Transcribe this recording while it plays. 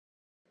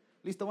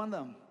¿Listo,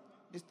 banda?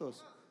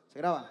 ¿Listos? Se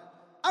graba.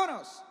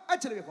 ¡Vámonos!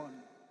 ¡Échale,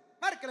 viejón!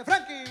 ¡Márcale,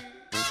 Frankie!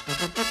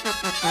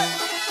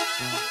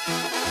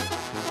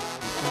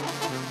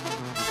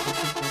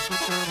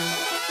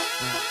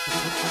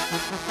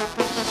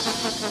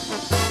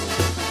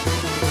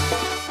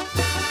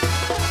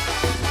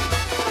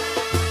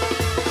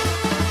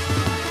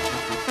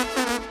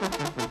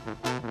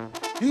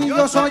 Y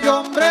yo soy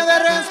hombre de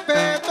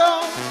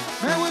respeto,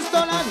 me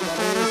gustó la vida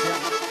recia.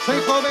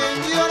 Soy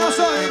joven y yo no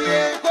soy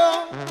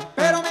viejo,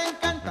 pero me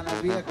encantan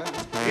las viejas.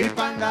 Y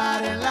para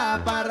andar en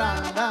la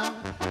parranda,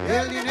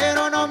 el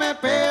dinero no me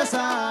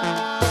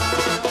pesa.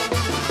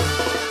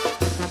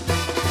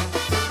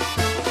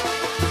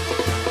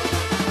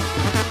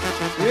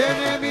 Mi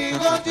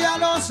enemigos ya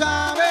lo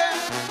saben,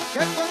 que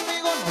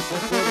conmigo no se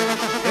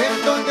puede.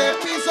 En donde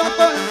piso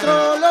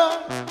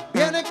controlo,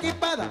 bien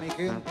equipada mi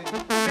gente.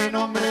 Mi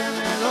nombre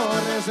me lo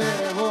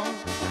reservo,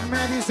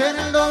 me dicen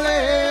el doble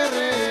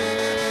R.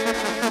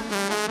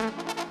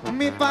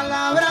 Mi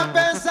palabra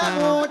pesa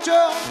mucho,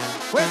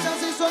 pues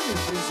así son mis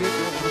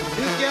principios.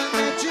 Y quien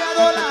me ha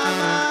echado la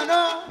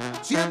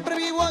mano, siempre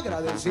vivo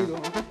agradecido.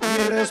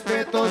 Mi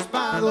respeto es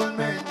para Don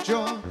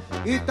Mencho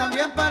y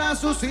también para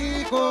sus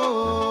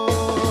hijos.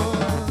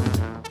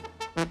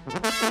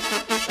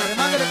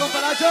 Remándele,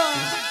 compa Nacho.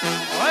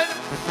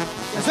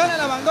 Que suene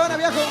la bandona,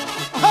 viejo.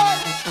 ¡Ay!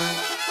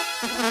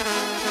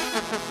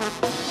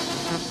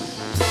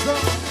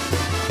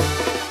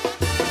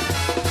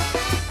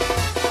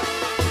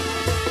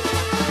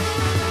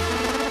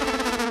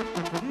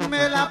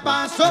 Me la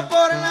paso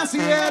por la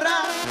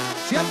sierra,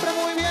 siempre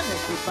muy bien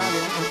equipado.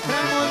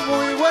 Tenemos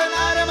muy buen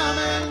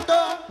armamento,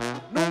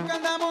 nunca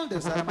andamos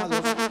desarmados.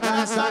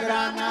 Casa,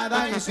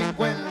 granada y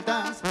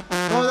 50,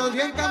 todos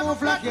bien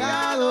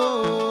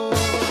camuflajeados.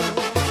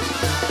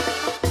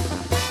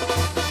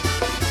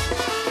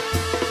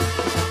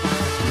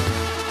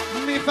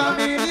 Mi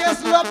familia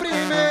es lo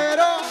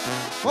primero,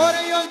 por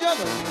ellos yo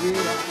doy mi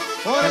vida.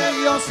 Por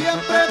ellos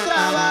siempre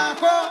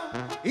trabajo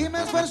y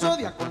me esfuerzo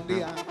día con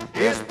día.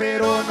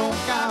 Espero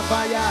nunca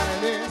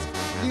fallarles,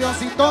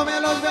 Diosito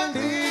me los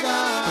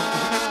bendiga.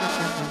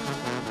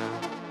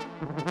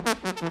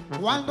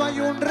 Cuando hay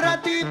un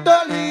ratito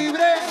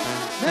libre,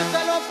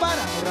 mételo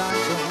para mi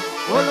rancho,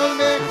 con los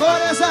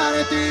mejores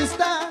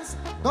artistas,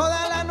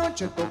 toda la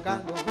noche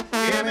tocando.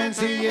 Que me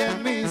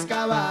ensillen mis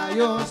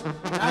caballos,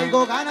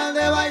 traigo ganas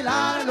de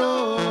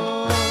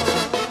bailarlo.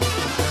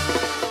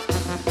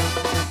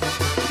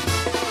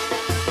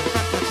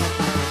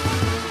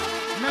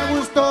 Me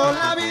gustó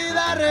la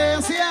vida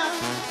recia,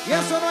 y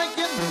eso no hay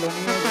quien me lo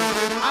niegue.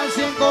 Al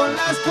 100 con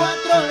las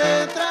 4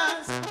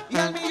 letras, y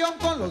al millón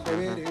con los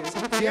deberes,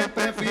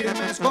 siempre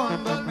firmes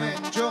con Don